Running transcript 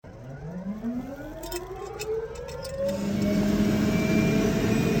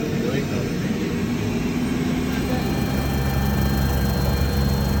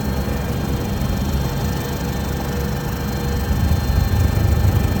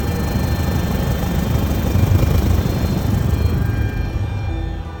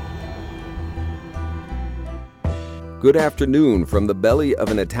Good afternoon from the belly of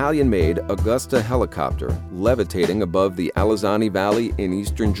an Italian-made Augusta helicopter levitating above the Alizani Valley in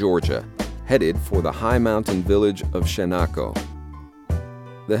eastern Georgia, headed for the high mountain village of Shenango.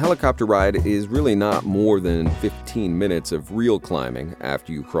 The helicopter ride is really not more than 15 minutes of real climbing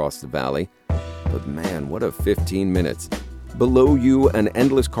after you cross the valley. But man, what a 15 minutes. Below you, an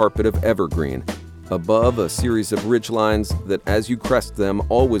endless carpet of evergreen. Above, a series of ridgelines that, as you crest them,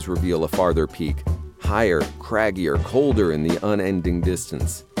 always reveal a farther peak. Higher, craggier, colder in the unending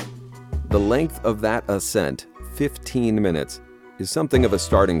distance. The length of that ascent, 15 minutes, is something of a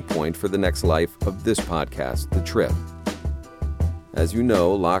starting point for the next life of this podcast, The Trip. As you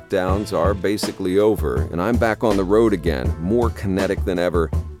know, lockdowns are basically over, and I'm back on the road again, more kinetic than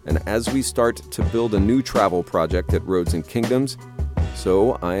ever, and as we start to build a new travel project at Roads and Kingdoms,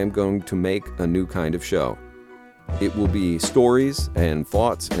 so I am going to make a new kind of show. It will be stories and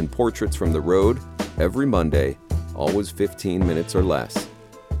thoughts and portraits from the road, every Monday, always 15 minutes or less.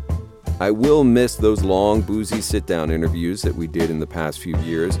 I will miss those long, boozy sit-down interviews that we did in the past few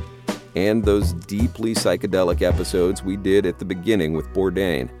years, and those deeply psychedelic episodes we did at the beginning with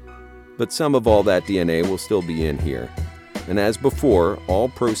Bourdain. But some of all that DNA will still be in here. And as before, all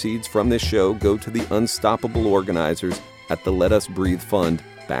proceeds from this show go to the unstoppable organizers at the Let Us Breathe Fund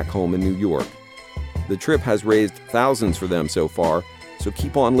back home in New York. The Trip has raised thousands for them so far, so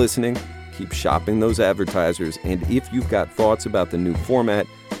keep on listening. Keep shopping those advertisers, and if you've got thoughts about the new format,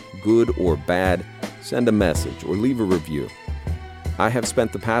 good or bad, send a message or leave a review. I have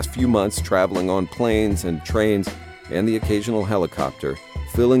spent the past few months traveling on planes and trains and the occasional helicopter,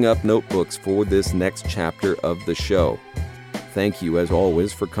 filling up notebooks for this next chapter of the show. Thank you, as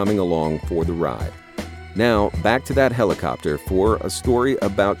always, for coming along for the ride. Now, back to that helicopter for a story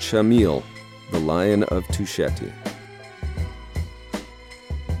about Shamil, the Lion of Tusheti.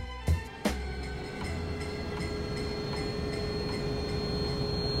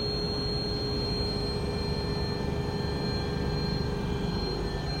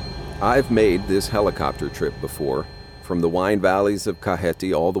 I've made this helicopter trip before, from the wine valleys of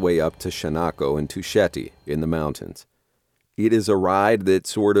Kakheti all the way up to Shenango and Tusheti in the mountains. It is a ride that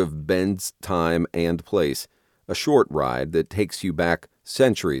sort of bends time and place, a short ride that takes you back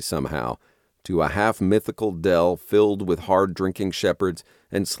centuries somehow, to a half-mythical dell filled with hard-drinking shepherds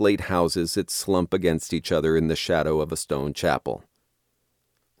and slate houses that slump against each other in the shadow of a stone chapel.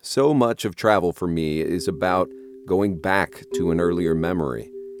 So much of travel for me is about going back to an earlier memory.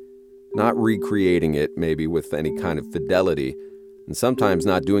 Not recreating it, maybe with any kind of fidelity, and sometimes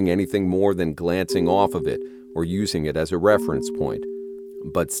not doing anything more than glancing off of it or using it as a reference point.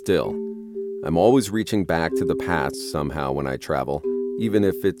 But still, I'm always reaching back to the past somehow when I travel, even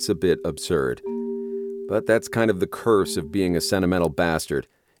if it's a bit absurd. But that's kind of the curse of being a sentimental bastard.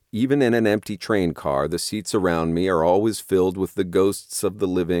 Even in an empty train car, the seats around me are always filled with the ghosts of the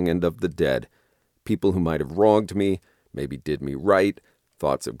living and of the dead. People who might have wronged me, maybe did me right,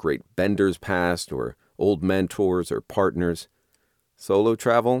 thoughts of great benders past, or old mentors or partners. Solo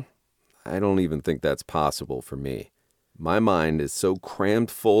travel? I don't even think that's possible for me. My mind is so crammed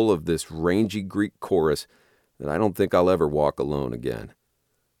full of this rangy Greek chorus that I don't think I'll ever walk alone again.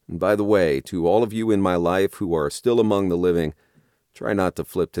 And by the way, to all of you in my life who are still among the living, try not to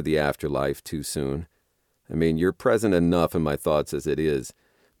flip to the afterlife too soon. I mean, you're present enough in my thoughts as it is,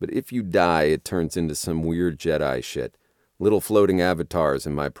 but if you die, it turns into some weird Jedi shit. Little floating avatars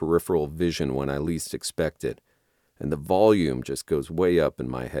in my peripheral vision when I least expect it, and the volume just goes way up in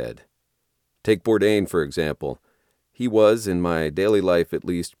my head. Take Bourdain, for example. He was, in my daily life at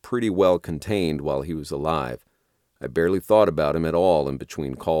least, pretty well contained while he was alive. I barely thought about him at all in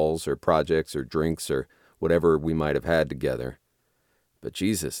between calls or projects or drinks or whatever we might have had together. But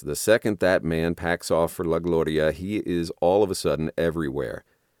Jesus, the second that man packs off for La Gloria, he is all of a sudden everywhere.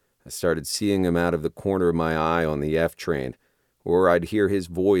 I started seeing him out of the corner of my eye on the F train, or I'd hear his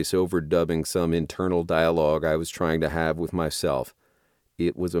voice overdubbing some internal dialogue I was trying to have with myself.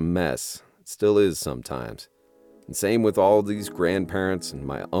 It was a mess. It still is sometimes. And same with all these grandparents and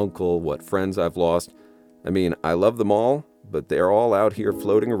my uncle, what friends I've lost. I mean, I love them all, but they're all out here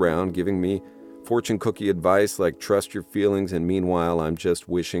floating around giving me fortune cookie advice like trust your feelings, and meanwhile I'm just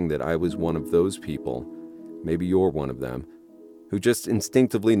wishing that I was one of those people, maybe you're one of them, who just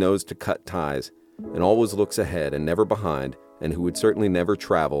instinctively knows to cut ties and always looks ahead and never behind, and who would certainly never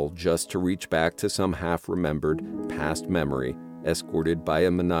travel just to reach back to some half-remembered past memory escorted by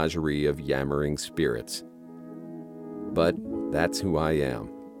a menagerie of yammering spirits. But that's who I am.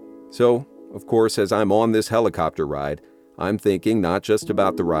 So, of course, as I'm on this helicopter ride, I'm thinking not just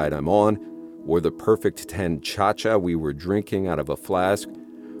about the ride I'm on, or the perfect 10 cha-cha we were drinking out of a flask,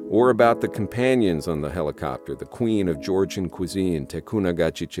 Or about the companions on the helicopter, the queen of Georgian cuisine, Tekuna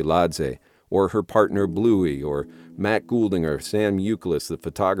Gachichiladze, or her partner Bluey, or Matt Gouldinger, Sam Euclid, the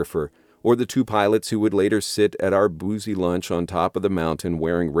photographer, or the two pilots who would later sit at our boozy lunch on top of the mountain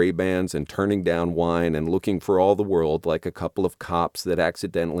wearing Ray-Bans and turning down wine and looking for all the world like a couple of cops that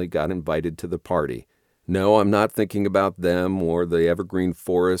accidentally got invited to the party. No, I'm not thinking about them or the evergreen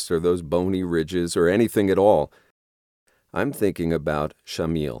forest or those bony ridges or anything at all. I'm thinking about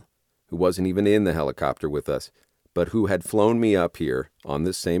Shamil, who wasn't even in the helicopter with us, but who had flown me up here on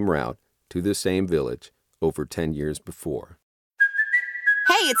this same route to this same village over 10 years before.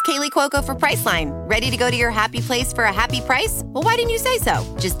 Hey, it's Kaylee Cuoco for Priceline. Ready to go to your happy place for a happy price? Well, why didn't you say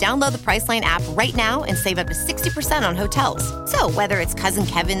so? Just download the Priceline app right now and save up to 60% on hotels. So whether it's Cousin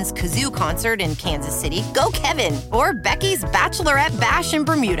Kevin's Kazoo Concert in Kansas City, go Kevin, or Becky's Bachelorette Bash in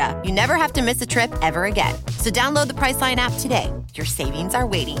Bermuda, you never have to miss a trip ever again. So download the Priceline app today. Your savings are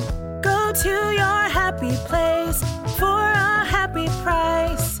waiting. Go to your happy place for a happy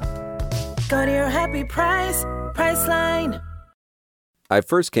price. Go to your happy price, Priceline. I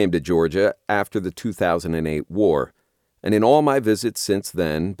first came to Georgia after the 2008 war, and in all my visits since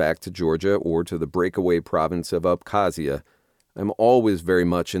then, back to Georgia or to the breakaway province of Abkhazia, I'm always very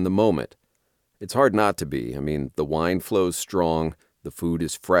much in the moment. It's hard not to be. I mean, the wine flows strong, the food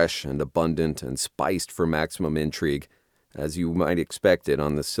is fresh and abundant and spiced for maximum intrigue, as you might expect it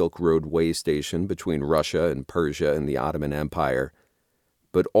on the Silk Road way station between Russia and Persia and the Ottoman Empire.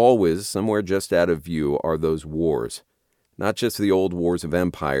 But always, somewhere just out of view, are those wars. Not just the old wars of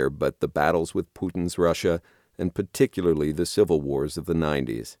empire, but the battles with Putin's Russia, and particularly the civil wars of the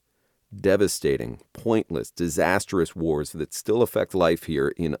 90s. Devastating, pointless, disastrous wars that still affect life here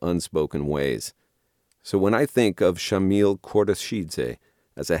in unspoken ways. So when I think of Shamil Khordashidze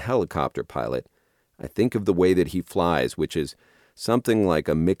as a helicopter pilot, I think of the way that he flies, which is something like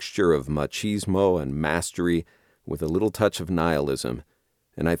a mixture of machismo and mastery with a little touch of nihilism,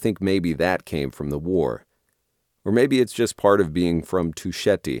 and I think maybe that came from the war. Or maybe it's just part of being from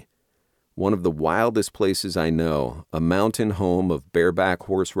Tusheti, one of the wildest places I know, a mountain home of bareback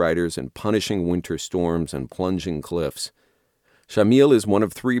horse riders and punishing winter storms and plunging cliffs. Shamil is one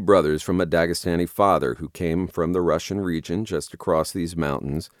of 3 brothers from a Dagestani father who came from the Russian region just across these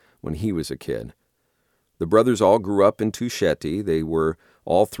mountains when he was a kid. The brothers all grew up in Tusheti. They were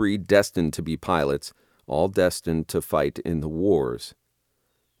all 3 destined to be pilots, all destined to fight in the wars.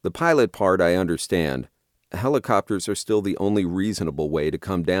 The pilot part I understand. Helicopters are still the only reasonable way to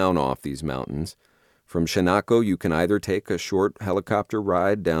come down off these mountains. From Shanako, you can either take a short helicopter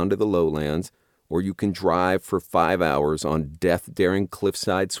ride down to the lowlands, or you can drive for 5 hours on death-daring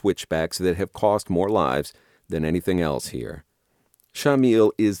cliffside switchbacks that have cost more lives than anything else here.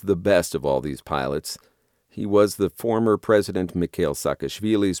 Shamil is the best of all these pilots. He was the former President Mikhail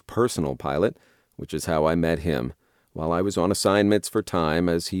Saakashvili's personal pilot, which is how I met him, while I was on assignments for time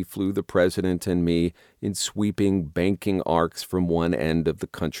as he flew the president and me in sweeping, banking arcs from one end of the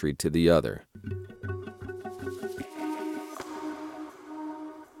country to the other.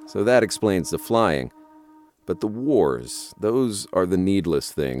 So that explains the flying. But the wars, those are the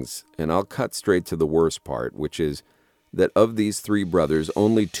needless things, and I'll cut straight to the worst part, which is that of these 3 brothers,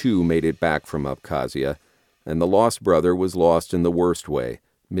 only 2 made it back from Abkhazia, and the lost brother was lost in the worst way,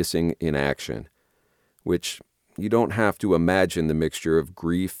 missing in action, which you don't have to imagine the mixture of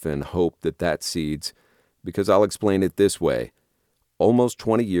grief and hope that seeds, because I'll explain it this way. Almost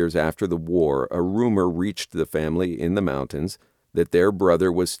 20 years after the war, a rumor reached the family in the mountains that their brother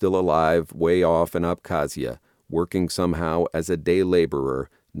was still alive way off in Abkhazia, working somehow as a day laborer,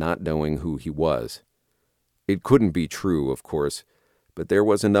 not knowing who he was. It couldn't be true, of course, but there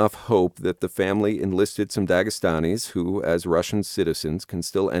was enough hope that the family enlisted some Dagestanis who, as Russian citizens, can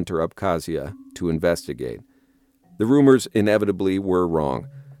still enter Abkhazia to investigate. The rumors inevitably were wrong.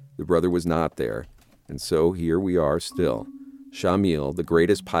 The brother was not there. And so here we are still. Shamil, the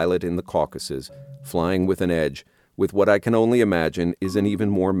greatest pilot in the Caucasus, flying with an edge, with what I can only imagine is an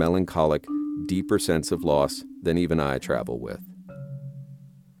even more melancholic, deeper sense of loss than even I travel with.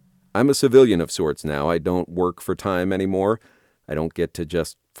 I'm a civilian of sorts now. I don't work for time anymore. I don't get to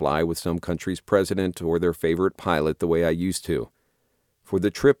just fly with some country's president or their favorite pilot the way I used to. For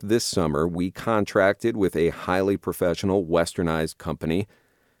the trip this summer, we contracted with a highly professional, westernized company,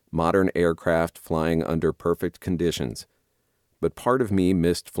 modern aircraft flying under perfect conditions. But part of me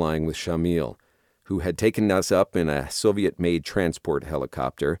missed flying with Shamil, who had taken us up in a Soviet-made transport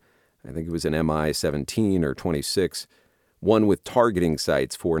helicopter. I think it was an Mi-17 or 26, one with targeting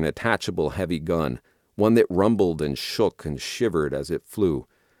sights for an attachable heavy gun, one that rumbled and shook and shivered as it flew.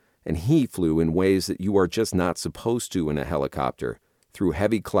 And he flew in ways that you are just not supposed to in a helicopter, through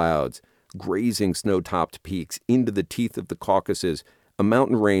heavy clouds, grazing snow-topped peaks into the teeth of the Caucasus, a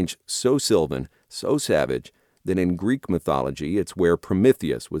mountain range so sylvan, so savage, that in Greek mythology it's where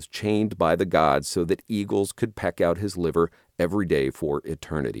Prometheus was chained by the gods so that eagles could peck out his liver every day for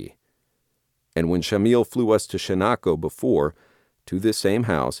eternity. And when Shamil flew us to Shanako before, to this same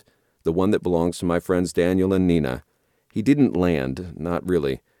house, the one that belongs to my friends Daniel and Nina, he didn't land, not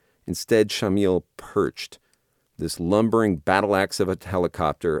really. Instead, Shamil perched. This lumbering battle axe of a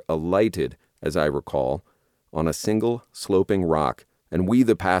helicopter alighted, as I recall, on a single sloping rock, and we,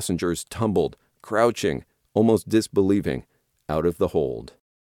 the passengers, tumbled, crouching, almost disbelieving, out of the hold.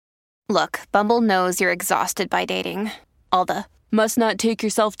 Look, Bumble knows you're exhausted by dating. All the, must not take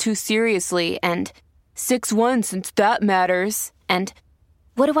yourself too seriously, and 6'1" since that matters, and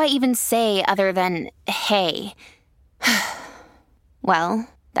what do I even say other than, hey? Well,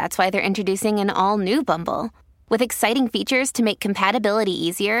 that's why they're introducing an all-new Bumble, with exciting features to make compatibility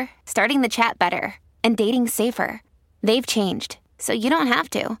easier, starting the chat better, and dating safer. They've changed, so you don't have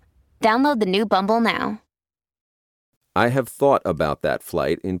to. Download the new Bumble now. I have thought about that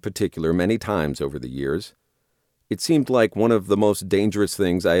flight in particular many times over the years. It seemed like one of the most dangerous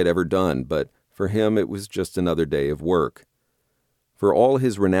things I had ever done, but for him it was just another day of work. For all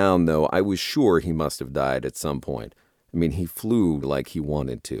his renown, though, I was sure he must have died at some point. I mean, he flew like he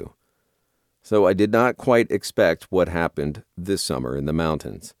wanted to. So I did not quite expect what happened this summer in the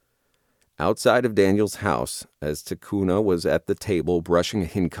mountains. Outside of Daniel's house, as Takuna was at the table brushing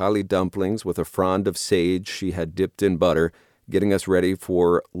hinkali dumplings with a frond of sage she had dipped in butter, getting us ready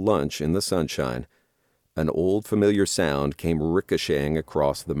for lunch in the sunshine, an old familiar sound came ricocheting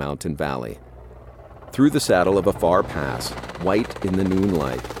across the mountain valley. Through the saddle of a far pass, white in the noon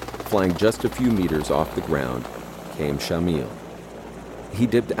light, flying just a few meters off the ground, came Shamil. He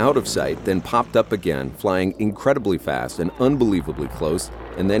dipped out of sight, then popped up again, flying incredibly fast and unbelievably close,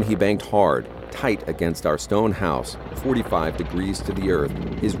 and then he banked hard, tight against our stone house, 45 degrees to the earth,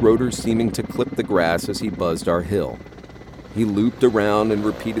 his rotors seeming to clip the grass as he buzzed our hill. He looped around and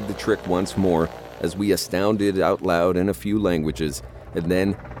repeated the trick once more, as we astounded out loud in a few languages, and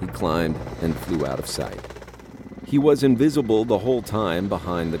then he climbed and flew out of sight. He was invisible the whole time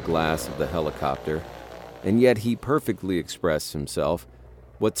behind the glass of the helicopter, and yet he perfectly expressed himself,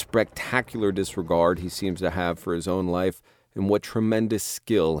 what spectacular disregard he seems to have for his own life, and what tremendous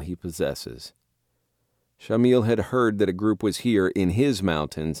skill he possesses. Shamil had heard that a group was here in his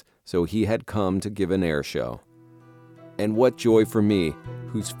mountains, so he had come to give an air show. And what joy for me,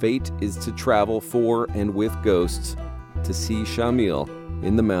 whose fate is to travel for and with ghosts, to see Shamil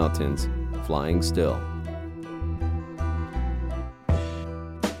in the mountains, flying still.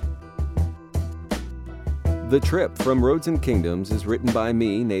 The Trip from Roads and Kingdoms is written by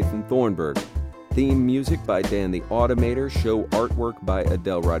me, Nathan Thornburg. Theme music by Dan the Automator, show artwork by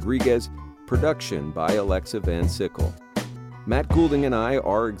Adele Rodriguez, production by Alexa Van Sickle. Matt Goulding and I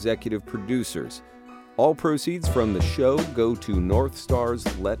are executive producers. All proceeds from the show go to North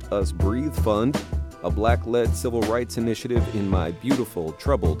Star's Let Us Breathe Fund, a Black-led civil rights initiative in my beautiful,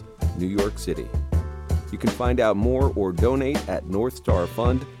 troubled New York City. You can find out more or donate at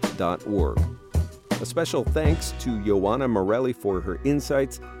northstarfund.org. A special thanks to Joanna Morelli for her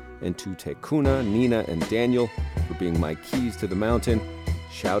insights, and to Takuna, Nina, and Daniel for being my keys to the mountain.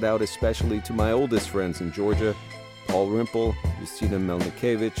 Shout out especially to my oldest friends in Georgia, Paul Rimple, Justina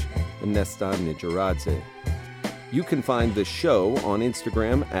Melnikevich, and Nestan Nijaradze. You can find the show on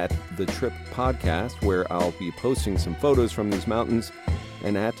Instagram at The Trip Podcast, where I'll be posting some photos from these mountains,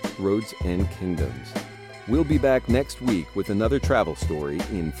 and at Roads and Kingdoms. We'll be back next week with another travel story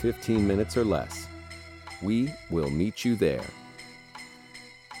in 15 minutes or less. We will meet you there.